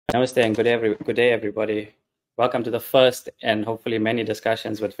Namaste and good day, everybody. Welcome to the first and hopefully many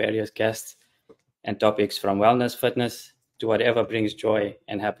discussions with various guests and topics from wellness, fitness, to whatever brings joy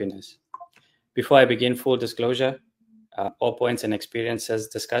and happiness. Before I begin, full disclosure, all points and experiences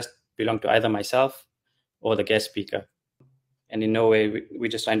discussed belong to either myself or the guest speaker. And in no way, we're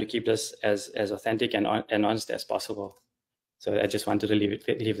just trying to keep this as authentic and honest as possible. So I just wanted to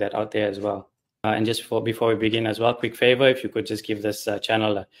leave that out there as well. And just before we begin as well, quick favor, if you could just give this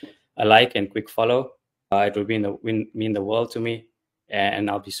channel a like and quick follow, it will mean the world to me, and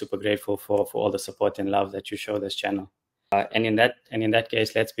I'll be super grateful for all the support and love that you show this channel. And in that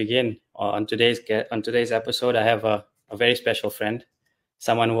case, let's begin. On today's episode, I have a very special friend,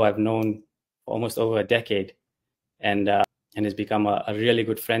 someone who I've known for almost over a decade, and has become a really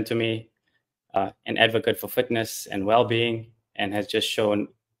good friend to me, an advocate for fitness and well-being, and has just shown,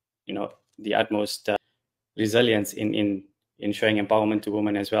 the utmost resilience in showing empowerment to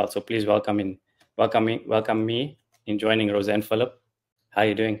women as well. So please welcome me in joining Roseanne Phillip. How are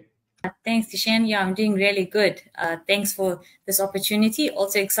you doing? Thanks, Kishan. Yeah, I'm doing really good. Thanks for this opportunity.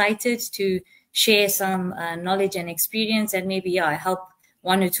 Also excited to share some knowledge and experience, and maybe help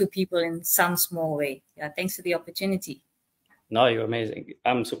one or two people in some small way. Yeah, thanks for the opportunity. No, you're amazing.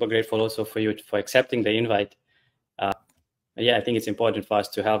 I'm super grateful also for you for accepting the invite. I think it's important for us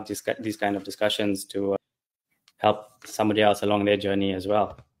to have these kind of discussions to help somebody else along their journey as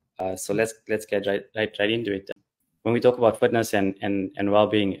well. So let's get right into it. When we talk about fitness and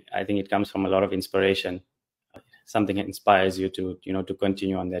well-being, I think it comes from a lot of inspiration. Something that inspires you to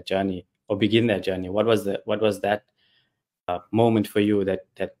continue on that journey or begin that journey. What was that moment for you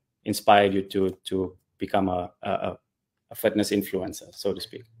that inspired you to become a fitness influencer, so to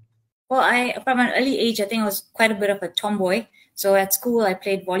speak? Well, from an early age, I think I was quite a bit of a tomboy. So at school, I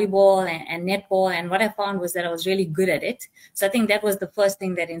played volleyball and netball. And what I found was that I was really good at it. So I think that was the first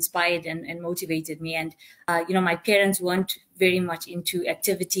thing that inspired and motivated me. And, my parents weren't very much into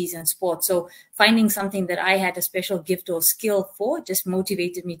activities and sports. So finding something that I had a special gift or skill for just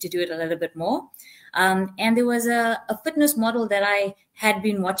motivated me to do it a little bit more. And there was a fitness model that I had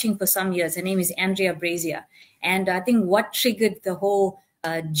been watching for some years. Her name is Andrea Brazier. And I think what triggered the whole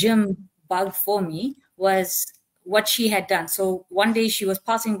gym bug for me was what she had done. So one day she was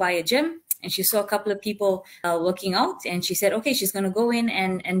passing by a gym and she saw a couple of people working out, and she said, okay, she's going to go in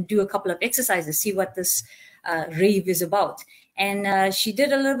and do a couple of exercises, see what this rave is about. And she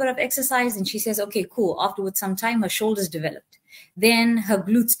did a little bit of exercise and she says, okay, cool. Afterwards, some time, her shoulders developed. Then her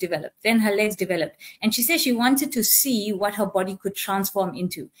glutes developed, then her legs developed. And she said she wanted to see what her body could transform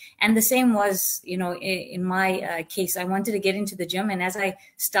into. And the same was, in my case, I wanted to get into the gym. And as I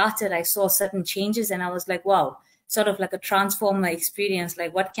started, I saw certain changes and I was like, wow, sort of like a transformer experience.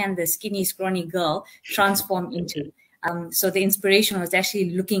 Like, what can the skinny, scrawny girl transform into? So the inspiration was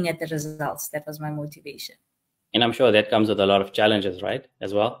actually looking at the results. That was my motivation. And I'm sure that comes with a lot of challenges, right,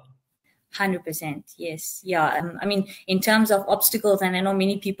 as well? 100%. Yes. Yeah. I mean, in terms of obstacles, and I know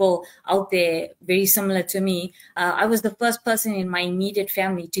many people out there very similar to me, I was the first person in my immediate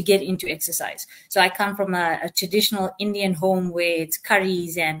family to get into exercise. So I come from a traditional Indian home where it's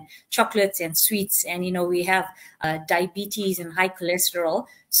curries and chocolates and sweets. And, we have diabetes and high cholesterol.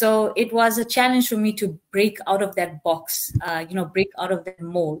 So it was a challenge for me to break out of that box, break out of that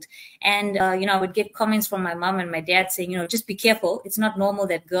mold. And, I would get comments from my mom and my dad saying, just be careful. It's not normal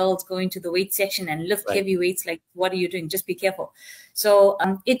that girls go into the weight section and lift heavy weights. Like, what are you doing? Just be careful. So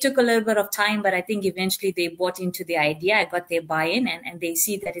it took a little bit of time, but I think eventually they bought into the idea. I got their buy-in and they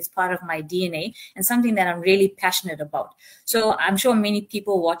see that it's part of my DNA and something that I'm really passionate about. So I'm sure many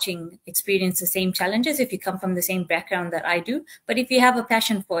people watching experience the same challenges if you come from the same background that I do. But if you have a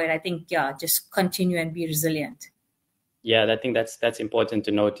passion for it, I think, just continue and be resilient. Yeah, I think that's important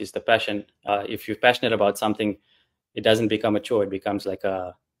to note is the passion. If you're passionate about something, it doesn't become a chore. It becomes like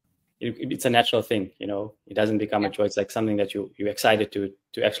it's a natural thing, it doesn't become a chore. It's like something that you're excited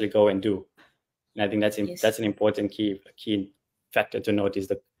to actually go and do. And I think that's an important key factor to note is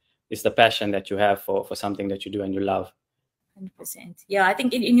the passion that you have for something that you do and you love. 100%. Yeah, I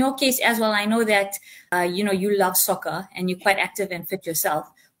think in your case as well, I know that, you love soccer and you're quite active and fit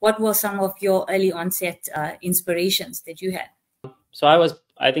yourself. What were some of your early onset inspirations that you had? So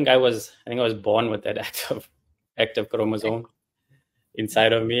I think I was born with that active chromosome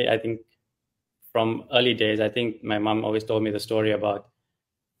inside of me. I think from early days, I think my mom always told me the story about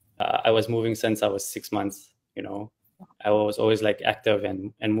I was moving since I was 6 months. I was always like active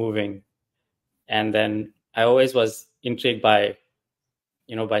and moving, and then I always was intrigued by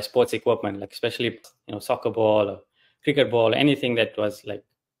sports equipment, like especially soccer ball or cricket ball, anything that was like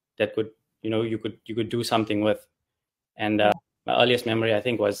that could you could do something with. And my earliest memory, I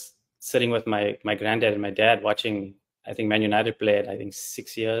think, was sitting with my granddad and my dad watching, I think, Man United play at, I think,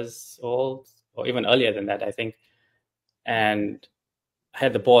 6 years old, or even earlier than that, I think. And I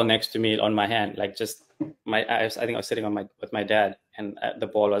had the ball next to me on my hand, like just I think I was sitting with my dad, and the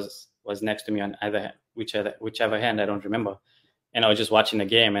ball was next to me on whichever hand, I don't remember. And I was just watching the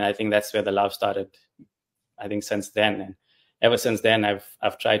game, and I think that's where the love started. I think since then, and ever since then,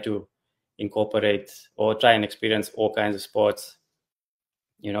 I've tried to incorporate or try and experience all kinds of sports.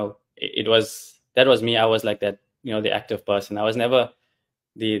 That was me. I was like that, the active person. I was never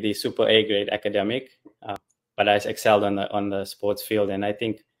the super A grade academic, but I excelled on the sports field, and I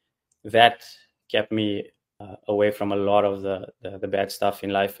think that kept me away from a lot of the bad stuff in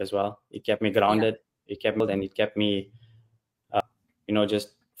life as well. It kept me grounded. Yeah. It kept me, just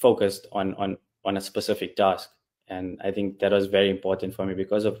focused on a specific task. And I think that was very important for me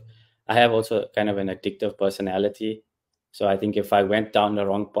because I have also kind of an addictive personality. So I think if I went down the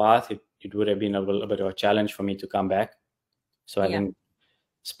wrong path, it would have been a little bit of a challenge for me to come back. So I think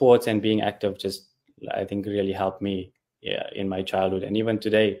sports and being active I think really helped me in my childhood. And even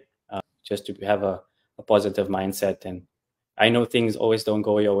today, just to have a positive mindset. And I know things always don't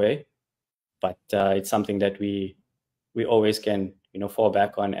go your way, but it's something that we always can, fall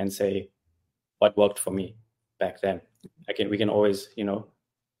back on and say, what worked for me back then. We can always,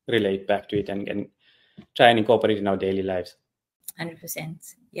 relate back to it and try and incorporate it in our daily lives.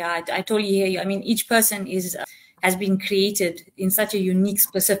 100%. Yeah, I totally hear you. I mean, each person has been created in such a unique,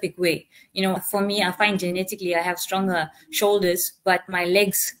 specific way. For me, I find genetically I have stronger shoulders, but my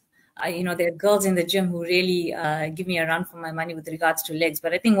legs, there are girls in the gym who really give me a run for my money with regards to legs.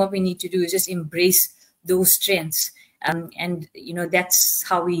 But I think what we need to do is just embrace those strengths. And that's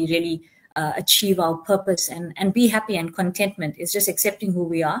how we really achieve our purpose and be happy, and contentment is just accepting who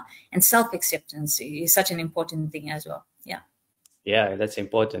we are, and self-acceptance is such an important thing as well. Yeah, that's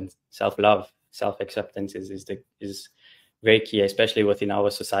important. Self-love, self-acceptance is very key, especially within our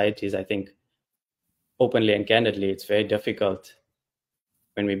societies. I think openly and candidly, it's very difficult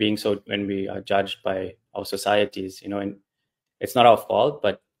when we are judged by our societies, and it's not our fault,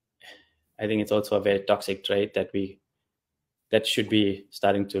 but I think it's also a very toxic trait that should be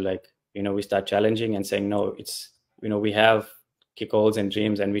starting to we start challenging and saying, no, it's, we have goals and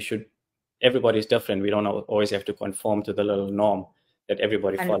dreams, and everybody's different. We don't always have to conform to the little norm that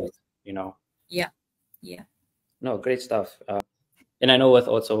everybody follows, Yeah. No, great stuff. And I know with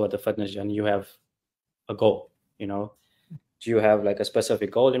the fitness journey, you have a goal, do you have like a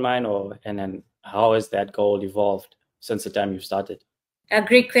specific goal in mind, and then how has that goal evolved since the time you started? A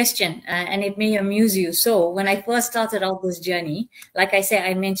great question, and it may amuse you. So when I first started out this journey, like I said,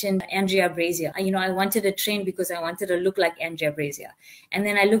 I mentioned Andrea Brazier. I wanted to train because I wanted to look like Andrea Brazier. And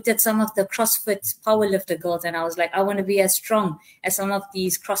then I looked at some of the CrossFit powerlifter girls, and I was like, I want to be as strong as some of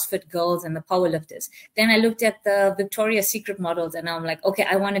these CrossFit girls and the powerlifters. Then I looked at the Victoria's Secret models, and I'm like, okay,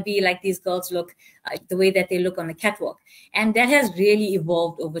 I want to be like these girls look, the way that they look on the catwalk. And that has really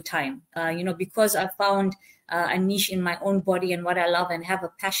evolved over time, because I found a niche in my own body and what I love and have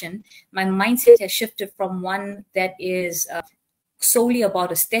a passion. My mindset has shifted from one that is solely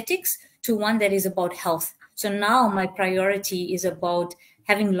about aesthetics to one that is about health. So now my priority is about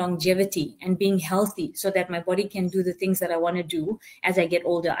having longevity and being healthy so that my body can do the things that I want to do as I get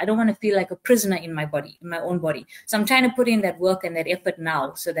older. I don't want to feel like a prisoner in my own body. So I'm trying to put in that work and that effort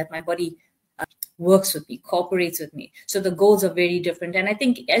now so that my body works with me, cooperates with me. So the goals are very different. And I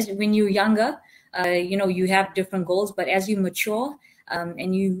think when you're younger, you have different goals, but as you mature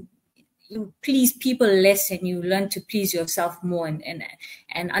and you please people less and you learn to please yourself more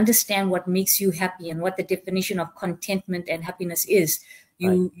and understand what makes you happy and what the definition of contentment and happiness is,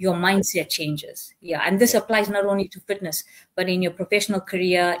 your mindset changes. Yeah. And this applies not only to fitness, but in your professional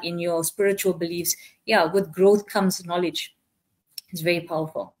career, in your spiritual beliefs. Yeah. With growth comes knowledge. It's very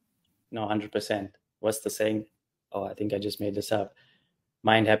powerful. No, 100%. What's the saying? Oh, I think I just made this up.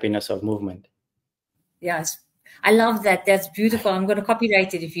 Mind, happiness of movement. Yes. I love that. That's beautiful. I'm going to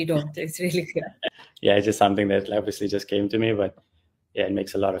copyright it if you don't. It's really good. Yeah, it's just something that obviously just came to me, but yeah, it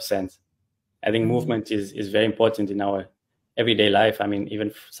makes a lot of sense. I think movement is very important in our everyday life. I mean,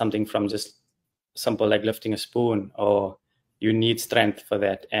 even something from just simple like lifting a spoon, or you need strength for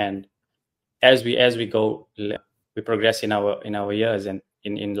that. And as we go, we progress in our years and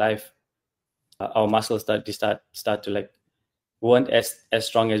in life, our muscles start to weren't as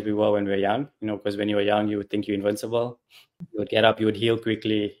strong as we were when we were young, because when you were young, you would think you're invincible. You would get up, you would heal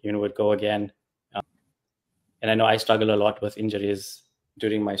quickly, would go again. And I know I struggle a lot with injuries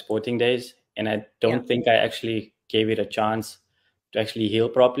during my sporting days. And I don't think I actually gave it a chance to actually heal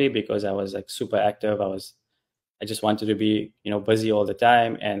properly because I was like super active. I was I just wanted to be, busy all the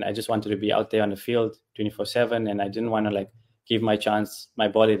time, and I just wanted to be out there on the field 24/7, and I didn't want to give my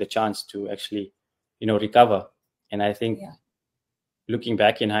body the chance to actually, recover. And I think looking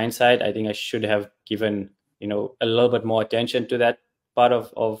back in hindsight, I think I should have given, a little bit more attention to that part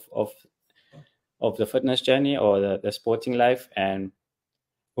of the fitness journey or the sporting life. And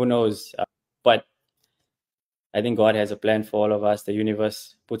who knows, but I think God has a plan for all of us. The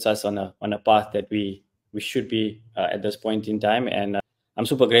universe puts us on a path that we should be at this point in time. And I'm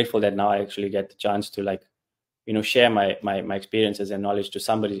super grateful that now I actually get the chance to share my experiences and knowledge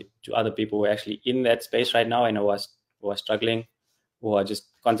to other people who are actually in that space right now, and who are struggling, who are just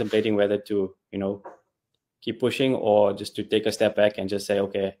contemplating whether to, keep pushing or just to take a step back and just say,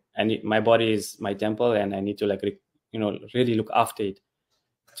 okay, my body is my temple, and I need to really look after it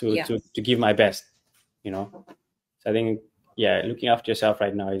to give my best, So I think, looking after yourself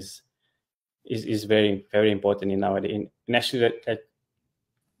right now is very, very important in actually,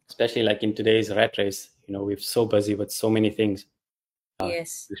 especially in today's rat race. We're so busy with so many things.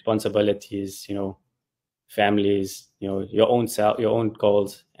 Responsibilities, families, your own self, your own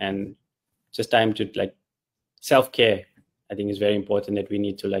goals, and just time to self-care. I think is very important that we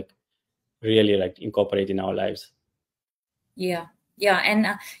need to really incorporate in our lives. Yeah, and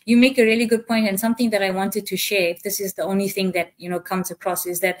you make a really good point, and something that I wanted to share, if this is the only thing that comes across,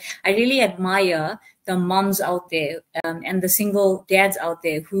 is that I really admire the moms out there and the single dads out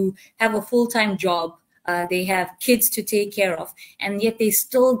there who have a full-time job. They have kids to take care of, and yet they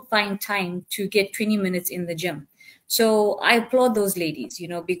still find time to get 20 minutes in the gym. So I applaud those ladies,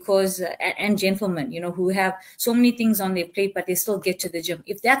 because, and gentlemen, who have so many things on their plate, but they still get to the gym.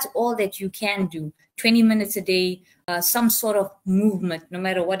 If that's all that you can do, 20 minutes a day, some sort of movement, no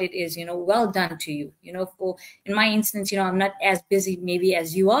matter what it is, well done to you. In my instance, I'm not as busy maybe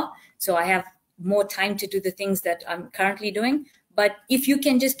as you are, so I have more time to do the things that I'm currently doing. But if you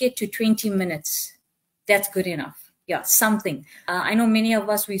can just get to 20 minutes, that's good enough. Yeah, something. I know many of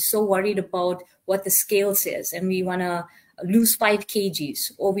us, we're so worried about what the scale says, and we want to lose 5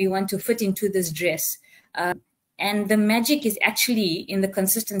 kgs, or we want to fit into this dress. And the magic is actually in the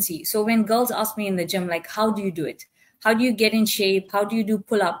consistency. So when girls ask me in the gym, how do you do it? How do you get in shape? How do you do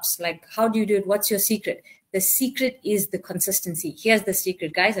pull-ups? How do you do it? What's your secret? The secret is the consistency. Here's the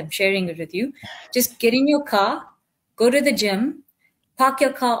secret, guys. I'm sharing it with you. Just get in your car, go to the gym, park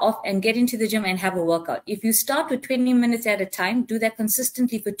your car off, and get into the gym and have a workout. If you start with 20 minutes at a time, do that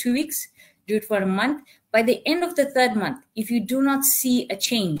consistently for 2 weeks, do it for a month. By the end of the 3rd month, if you do not see a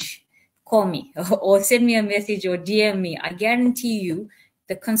change, call me or send me a message or DM me. I guarantee you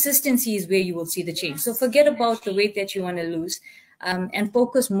the consistency is where you will see the change. So forget about the weight that you want to lose and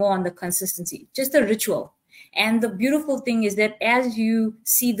focus more on the consistency, just a ritual. And the beautiful thing is that as you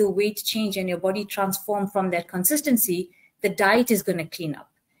see the weight change and your body transform from that consistency, the diet is going to clean up.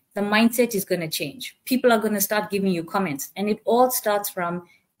 The mindset is going to change. People are going to start giving you comments. And it all starts from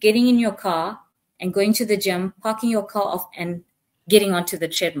getting in your car and going to the gym, parking your car off, and getting onto the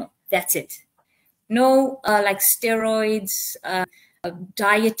treadmill. That's it. No steroids,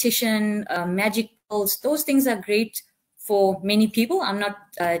 dietitian, magic pills. Those things are great for many people. I'm not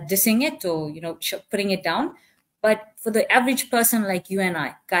dissing it or putting it down. But for the average person like you and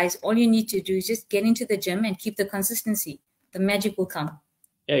I, guys, all you need to do is just get into the gym and keep the consistency. The magic will come.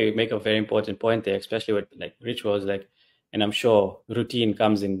 Yeah, you make a very important point there, especially with rituals, and I'm sure routine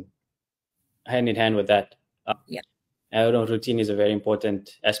comes in hand with that. I don't know, routine is a very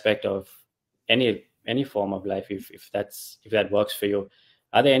important aspect of any form of life, if that works for you.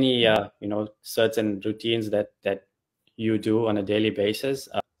 Are there any certain routines that you do on a daily basis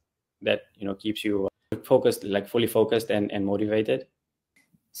that keeps you focused, fully focused and motivated?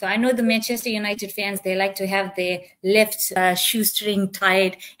 So I know the Manchester United fans, they like to have their left shoestring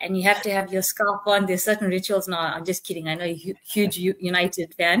tied, and you have to have your scarf on. There's certain rituals. No, I'm just kidding. I know you're a huge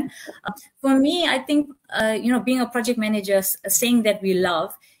United fan. For me, I think, being a project manager, saying that we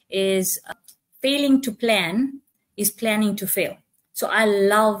love is failing to plan is planning to fail. So I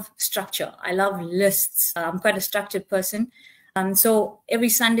love structure. I love lists. I'm quite a structured person. So every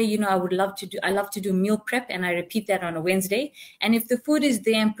Sunday, I love to do meal prep, and I repeat that on a Wednesday. And if the food is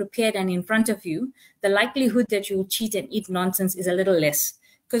there and prepared and in front of you, the likelihood that you'll cheat and eat nonsense is a little less,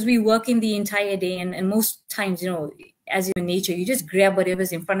 because we work in the entire day. And most times, as in nature, you just grab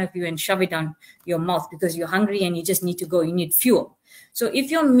whatever's in front of you and shove it down your mouth because you're hungry and you just need to go. You need fuel. So if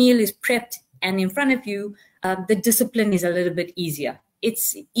your meal is prepped and in front of you, the discipline is a little bit easier.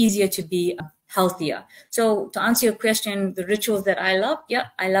 It's easier to be healthier. So to answer your question, the rituals that I love,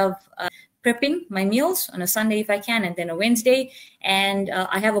 I love prepping my meals on a Sunday if I can, and then a Wednesday. And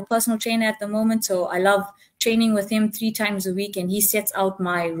I have a personal trainer at the moment, so I love training with him 3 times a week, and he sets out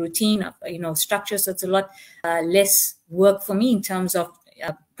my routine, structure. So it's a lot less work for me in terms of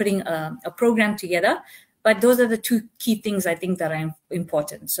putting a program together. But those are the 2 key things I think that are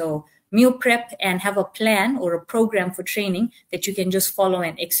important. So meal prep and have a plan or a program for training that you can just follow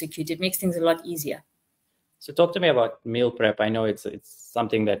and execute. It makes things a lot easier. So talk to me about meal prep. I know it's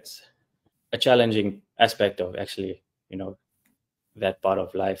something that's a challenging aspect of actually, that part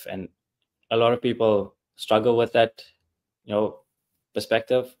of life. And a lot of people struggle with that,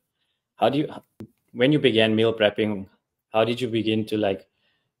 perspective. When you began meal prepping, how did you begin to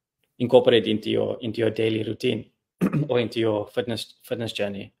incorporate into your daily routine or into your fitness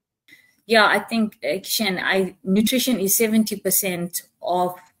journey? Yeah, I think, Kishan, nutrition is 70%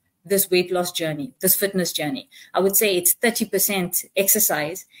 of this weight loss journey, this fitness journey. I would say it's 30%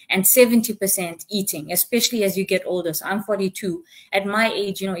 exercise and 70% eating, especially as you get older. So I'm 42. At my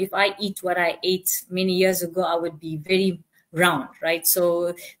age, if I eat what I ate many years ago, I would be very round, right?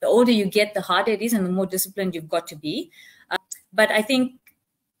 So the older you get, the harder it is and the more disciplined you've got to be. But I think,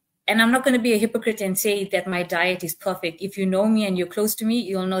 and I'm not going to be a hypocrite and say that my diet is perfect. If you know me and you're close to me,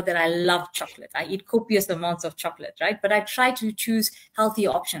 you'll know that I love chocolate. I eat copious amounts of chocolate, right? But I try to choose healthy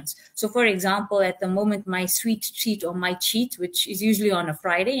options. So for example, at the moment, my sweet treat or my cheat, which is usually on a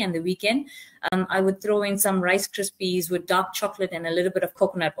Friday and the weekend, I would throw in some Rice Krispies with dark chocolate and a little bit of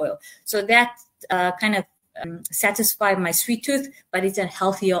coconut oil. So that kind of satisfy my sweet tooth, but it's a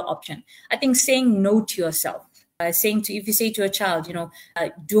healthier option. I think saying no to yourself, if you say to a child,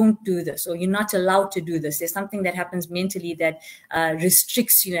 don't do this, or you're not allowed to do this, there's something that happens mentally that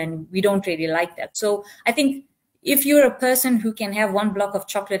restricts you, and we don't really like that. So I think if you're a person who can have 1 block of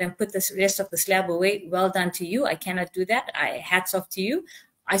chocolate and put the rest of the slab away, well done to you. I cannot do that. Hats off to you.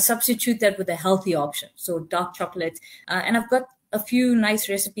 I substitute that with a healthy option. So dark chocolate. And I've got a few nice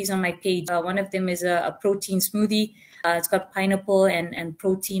recipes on my page. One of them is a protein smoothie. It's got pineapple and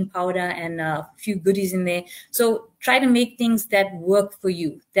protein powder and a few goodies in there. So try to make things that work for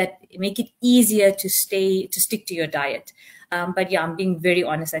you, that make it easier to stick to your diet. But yeah, I'm being very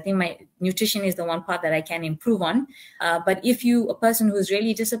honest. I think my nutrition is the one part that I can improve on. But if you a person who's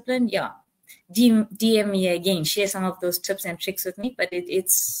really disciplined, yeah, DM me again, share some of those tips and tricks with me. But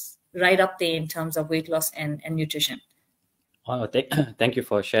it's right up there in terms of weight loss and nutrition. Oh, thank you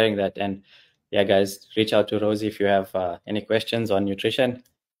for sharing that. And yeah, guys, reach out to Rosie if you have any questions on nutrition,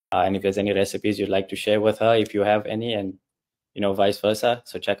 and if there's any recipes you'd like to share with her, if you have any, and vice versa.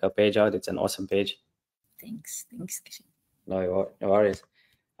 So check her page out. It's an awesome page. Thanks. No worries.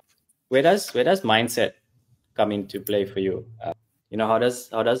 Where does mindset come into play for you? How does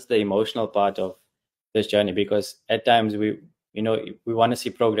the emotional part of this journey? Because at times we want to see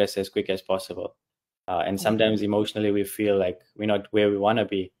progress as quick as possible. And sometimes emotionally we feel like we're not where we want to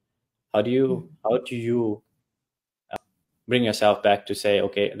be. How do you bring yourself back to say,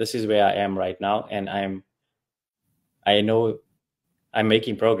 okay, this is where I am right now, and I know I'm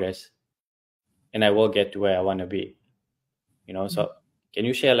making progress, and I will get to where I want to be. So can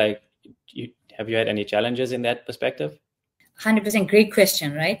you share, have you had any challenges in that perspective? 100%, great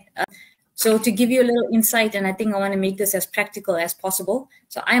question, right? So to give you a little insight, and I think I want to make this as practical as possible.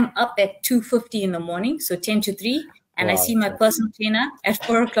 So I'm up at 2:50 in the morning, so 10 to 3, and wow. I see my personal trainer at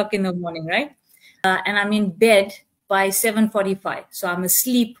 4 o'clock in the morning, right? And I'm in bed by 7:45, so I'm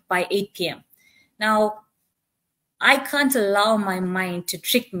asleep by 8 p.m. Now, I can't allow my mind to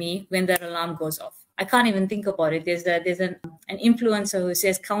trick me when that alarm goes off. I can't even think about it. There's an influencer who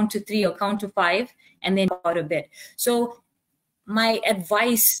says count to 3 or count to 5 and then go out of bed. So my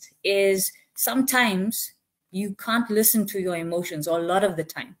advice is sometimes you can't listen to your emotions, or a lot of the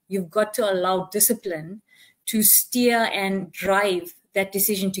time. You've got to allow discipline to steer and drive that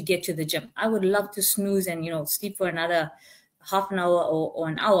decision to get to the gym. I would love to snooze and, sleep for another half an hour or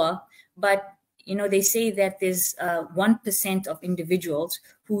an hour. But, they say that there's 1% of individuals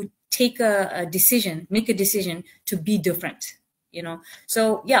who make a decision to be different,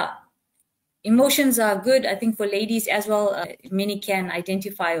 So yeah, emotions are good. I think for ladies as well, many can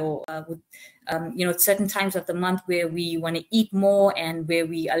identify with certain times of the month where we want to eat more and where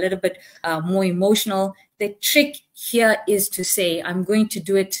we are a little bit more emotional. The trick here is to say, I'm going to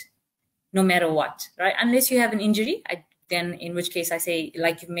do it no matter what, right? Unless you have an injury, then in which case I say,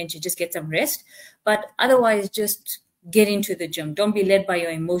 like you mentioned, just get some rest. But otherwise, just get into the gym. Don't be led by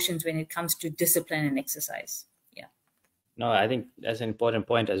your emotions when it comes to discipline and exercise. Yeah. No, I think that's an important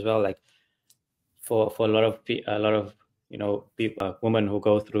point as well. Like for a lot of people, women who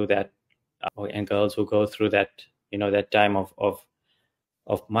go through that, and girls who go through that, that time of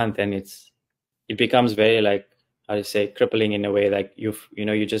month, and it becomes very crippling in a way. Like you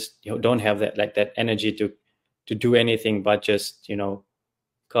just don't have that energy to do anything but just, you know,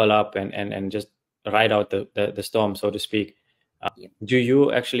 curl up and just ride out the storm, so to speak. Do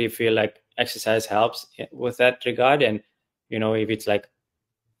you actually feel like exercise helps with that regard? And, you know, if it's like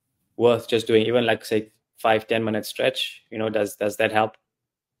worth just doing even like, say, 5-10 minute stretch, you know, does that help?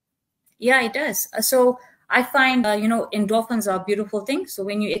 Yeah, it does. So I find, you know, endorphins are a beautiful thing. So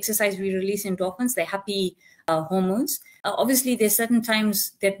when you exercise, we release endorphins, they're happy hormones. Obviously, there's certain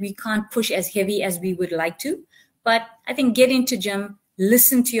times that we can't push as heavy as we would like to. But I think get into gym,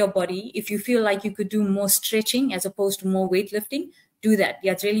 listen to your body. If you feel like you could do more stretching as opposed to more weightlifting, do that.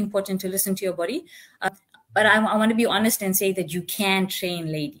 Yeah, it's really important to listen to your body. But I want to be honest and say that you can train,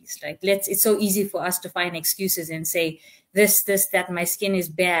 ladies. Like, it's so easy for us to find excuses and say, this, that, my skin is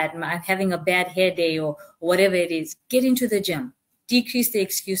bad, I'm having a bad hair day, or whatever it is. Get into the gym, decrease the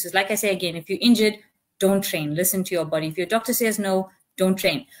excuses. Like I say again, if you're injured, don't train. Listen to your body. If your doctor says no, don't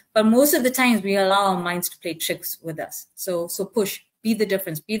train. But most of the times we allow our minds to play tricks with us. So push, be the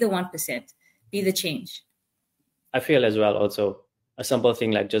difference, be the 1%, be the change. I feel as well also a simple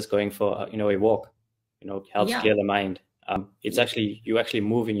thing like just going for, you know, a walk, you know, helps clear the mind. It's actually, you actually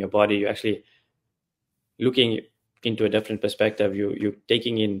move in your body, you actually looking into a different perspective, you're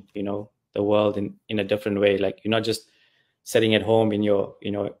taking in, you know, the world in a different way. Like, you're not just sitting at home in your,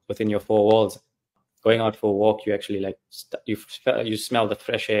 you know, within your four walls. Going out for a walk, you actually like you smell the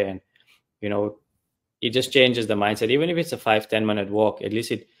fresh air, and, you know, it just changes the mindset. Even if it's a 5-10 minute walk, at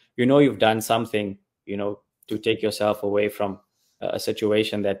least you know, you've done something, you know, to take yourself away from a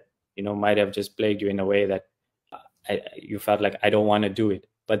situation that, you know, might have just plagued you in a way that you felt like, I don't want to do it.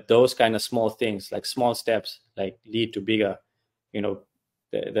 But those kind of small things, like small steps, like lead to bigger, you know,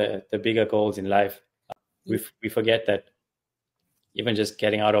 the bigger goals in life. We forget that even just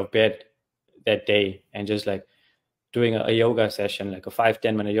getting out of bed that day and just like doing a yoga session, like a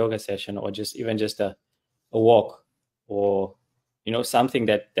 5-10 minute yoga session, or just even just a walk, or, you know, something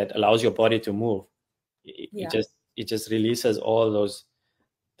that allows your body to move. It just releases all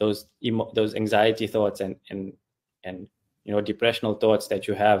those anxiety thoughts and you know, depressional thoughts that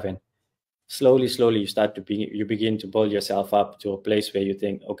you have, and slowly you begin to build yourself up to a place where you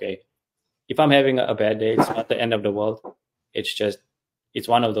think, okay, if I'm having a bad day, it's not the end of the world. It's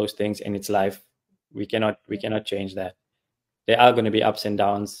one of those things, and it's life. We cannot change that. There are going to be ups and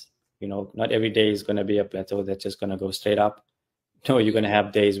downs. You know, not every day is going to be a plateau that's just going to go straight up. No, you're going to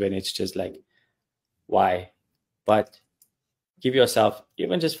have days when it's just like, why? But give yourself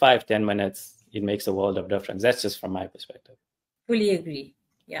even just 5-10 minutes. It makes a world of difference. That's just from my perspective. Fully agree.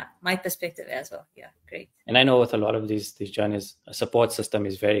 Yeah, my perspective as well. Yeah, great. And I know with a lot of these journeys, a support system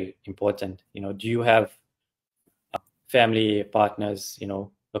is very important. You know, do you have family, partners, you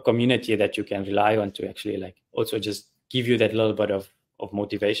know, a community that you can rely on to actually like also just give you that little bit of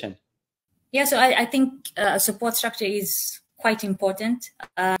motivation? Yeah, so I think a support structure is quite important.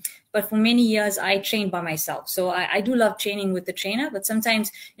 But for many years, I trained by myself. So I do love training with the trainer, but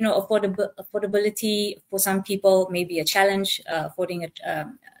sometimes, you know, affordability for some people may be a challenge, affording it,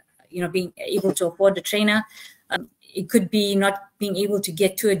 you know, being able to afford the trainer. It could be not being able to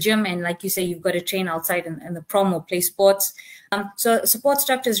get to a gym, and like you say, you've got to train outside in the prom or play sports. So support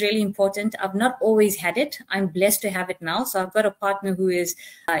structure is really important. I've not always had it. I'm blessed to have it now. So I've got a partner who is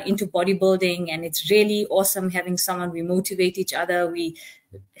into bodybuilding, and it's really awesome having someone. We motivate each other. We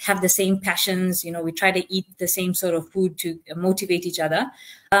have the same passions. You know, we try to eat the same sort of food to motivate each other.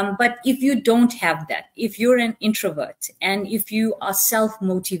 But if you don't have that, if you're an introvert and if you are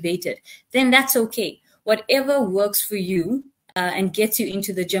self-motivated, then that's okay. Whatever works for you and gets you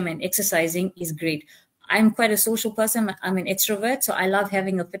into the gym and exercising is great. I'm quite a social person. I'm an extrovert, so I love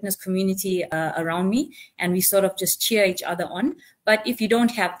having a fitness community around me, and we sort of just cheer each other on. But if you don't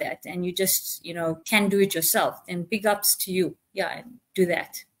have that and you just, you know, can do it yourself, then big ups to you. Yeah, do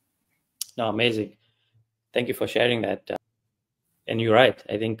that. No, amazing. Thank you for sharing that. And you're right.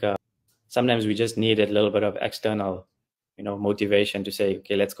 I think sometimes we just need a little bit of external, you know, motivation to say,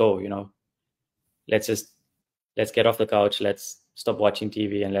 okay, let's go, you know. Let's get off the couch. Let's stop watching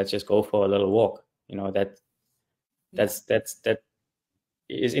TV and let's just go for a little walk. You know, that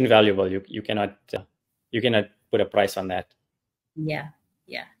is invaluable. You cannot put a price on that. Yeah.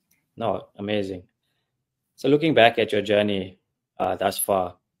 No, amazing. So looking back at your journey thus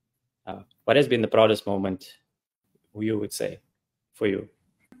far, what has been the proudest moment, you would say, for you?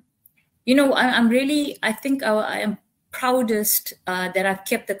 You know, I think I am proudest that I've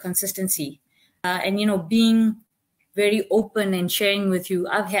kept the consistency. And, you know, being very open and sharing with you,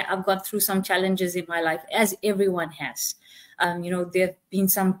 I've gone through some challenges in my life, as everyone has. You know, there have been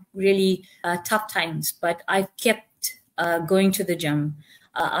some really tough times, but I've kept going to the gym.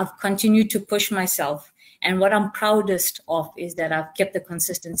 I've continued to push myself. And what I'm proudest of is that I've kept the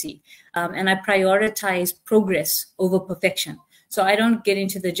consistency, and I prioritize progress over perfection. So I don't get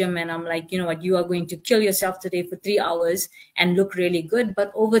into the gym and I'm like, you know what, you are going to kill yourself today for 3 hours and look really good. But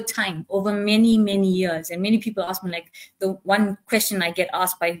over time, over many, many years, and many people ask me, like, the one question I get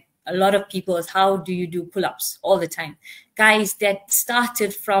asked by a lot of people is, how do you do pull-ups all the time? Guys, that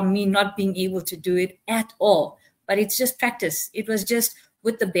started from me not being able to do it at all. But it's just practice. It was just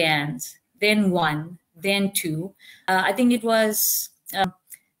with the bands, then 1, then 2. I think it was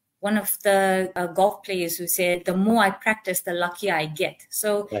one of the golf players who said, the more I practice, the luckier I get.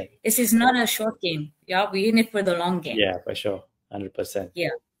 So Right. This is not a short game. Yeah, we're in it for the long game. Yeah, for sure. 100%. Yeah.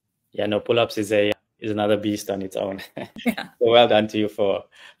 Yeah, no, pull-ups is another beast on its own. Yeah. So well done to you for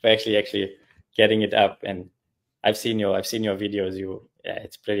actually getting it up. And I've seen your videos. Yeah,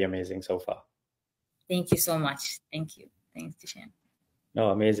 it's pretty amazing so far. Thank you so much. Thank you. Thanks, Tishan. No,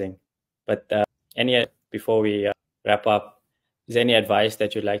 amazing. But before we wrap up, is there any advice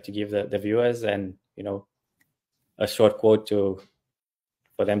that you'd like to give the viewers, and a short quote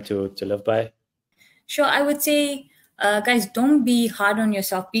for them to live by? Sure. I would say, guys, don't be hard on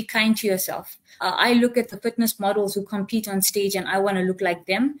yourself. Be kind to yourself. I look at the fitness models who compete on stage and I want to look like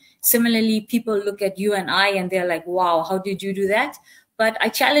them. Similarly, people look at you and I and they're like, wow, how did you do that? But I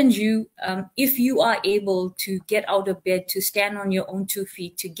challenge you, if you are able to get out of bed, to stand on your own 2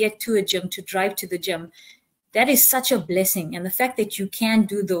 feet, to get to a gym, to drive to the gym, that is such a blessing. And the fact that you can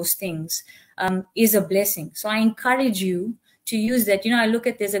do those things is a blessing. So I encourage you to use that. I look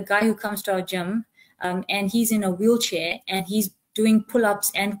at, there's a guy who comes to our gym and he's in a wheelchair and he's doing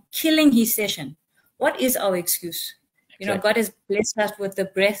pull-ups and killing his session. What is our excuse? Exactly. God has blessed us with the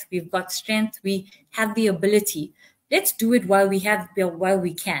breath. We've got strength. We have the ability. Let's do it while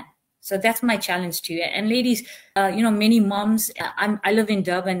we can. So that's my challenge to you. And ladies, many moms, I live in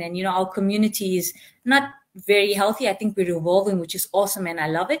Durban and, our community is not very healthy. I think we're evolving, which is awesome, and I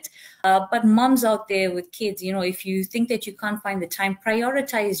love it. But moms out there with kids, if you think that you can't find the time,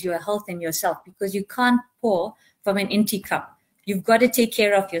 prioritize your health and yourself, because you can't pour from an empty cup. You've got to take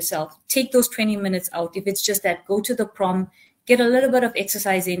care of yourself. Take those 20 minutes out. If it's just that, go to the prom, get a little bit of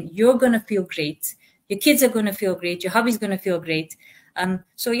exercise in. You're going to feel great. Your kids are going to feel great. Your hubby's going to feel great.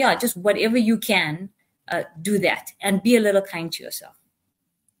 So yeah, just whatever you can, do that and be a little kind to yourself.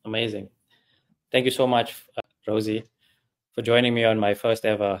 Amazing. Thank you so much, Rosie, for joining me on my first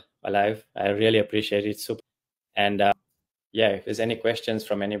ever live. I really appreciate it. Super. And if there's any questions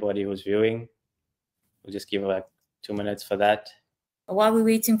from anybody who's viewing, we'll just give like 2 minutes for that. While we're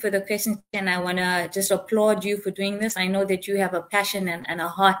waiting for the questions, and I want to just applaud you for doing this. I know that you have a passion and a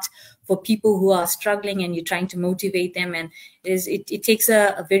heart for people who are struggling, and you're trying to motivate them. And it takes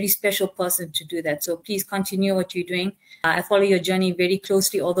a very special person to do that. So please continue what you're doing. I follow your journey very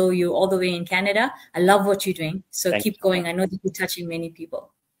closely, although you're all the way in Canada. I love what you're doing. So keep going. I know that you're touching many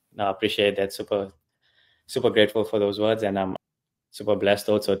people. No, I appreciate that. Super, super grateful for those words. And I'm super blessed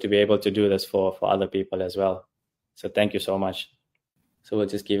also to be able to do this for other people as well. So thank you so much. So we'll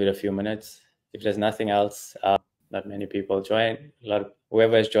just give it a few minutes. If there's nothing else, not many people join.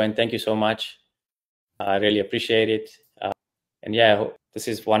 Whoever has joined, thank you so much. I really appreciate it. And yeah, I hope this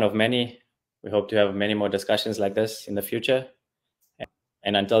is one of many. We hope to have many more discussions like this in the future.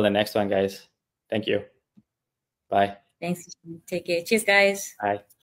 And until the next one, guys, thank you. Bye. Thanks. Take care. Cheers, guys. Bye.